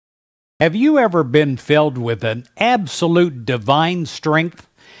Have you ever been filled with an absolute divine strength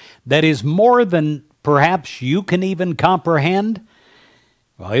that is more than perhaps you can even comprehend?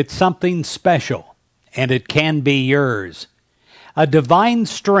 Well, it's something special, and it can be yours. A divine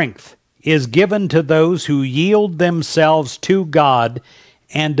strength is given to those who yield themselves to God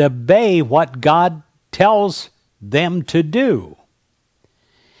and obey what God tells them to do.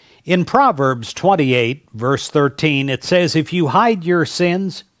 In Proverbs 28, verse 13, it says, "If you hide your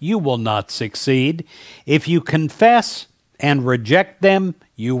sins, you will not succeed. If you confess and reject them,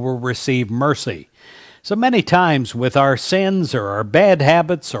 you will receive mercy." So many times with our sins or our bad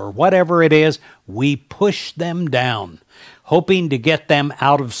habits or whatever it is, we push them down, hoping to get them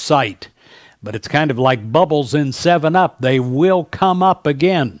out of sight. But it's kind of like bubbles in 7-Up. They will come up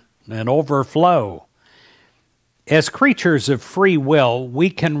again and overflow. As creatures of free will, we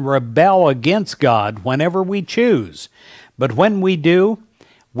can rebel against God whenever we choose. But when we do,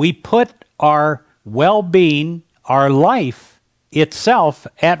 we put our well-being, our life itself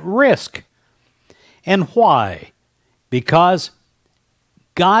at risk. And why? Because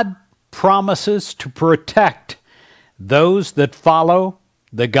God promises to protect those that follow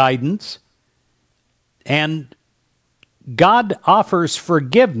the guidance, and God offers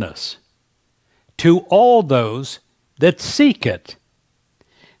forgiveness to all those that seek it.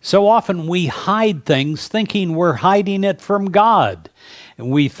 So often we hide things thinking we're hiding it from God.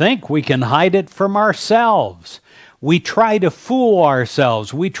 And we think we can hide it from ourselves. We try to fool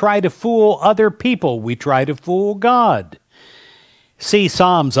ourselves. We try to fool other people. We try to fool God. See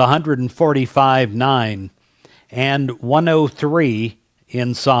Psalms 145:9 and 103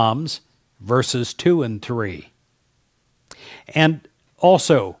 in Psalms, verses 2 and 3. And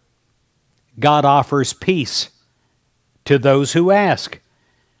also, God offers peace to those who ask.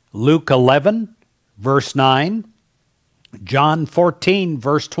 Luke 11, verse 9, John 14,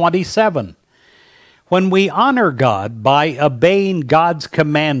 verse 27. When we honor God by obeying God's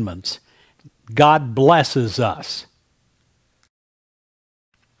commandments, God blesses us.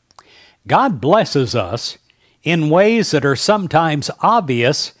 God blesses us in ways that are sometimes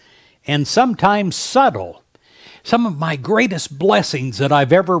obvious and sometimes subtle. Some of my greatest blessings that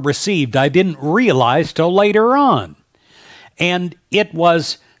I've ever received, I didn't realize till later on. And it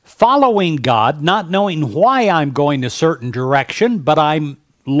was following God, not knowing why I'm going a certain direction, but I'm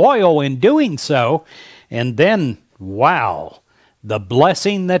loyal in doing so. And then, wow, the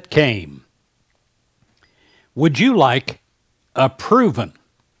blessing that came. Would you like a proven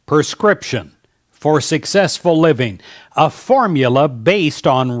prescription for successful living, a formula based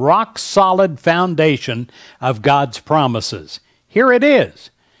on rock-solid foundation of God's promises? Here it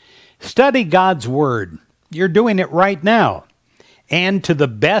is. Study God's Word. You're doing it right now. And to the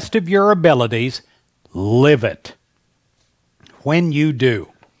best of your abilities, live it. When you do,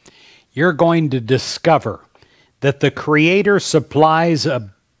 you're going to discover that the Creator supplies a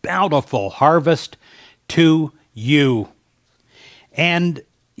bountiful harvest to you. And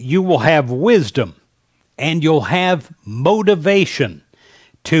you will have wisdom, and you'll have motivation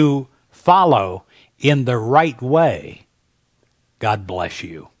to follow in the right way. God bless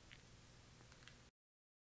you.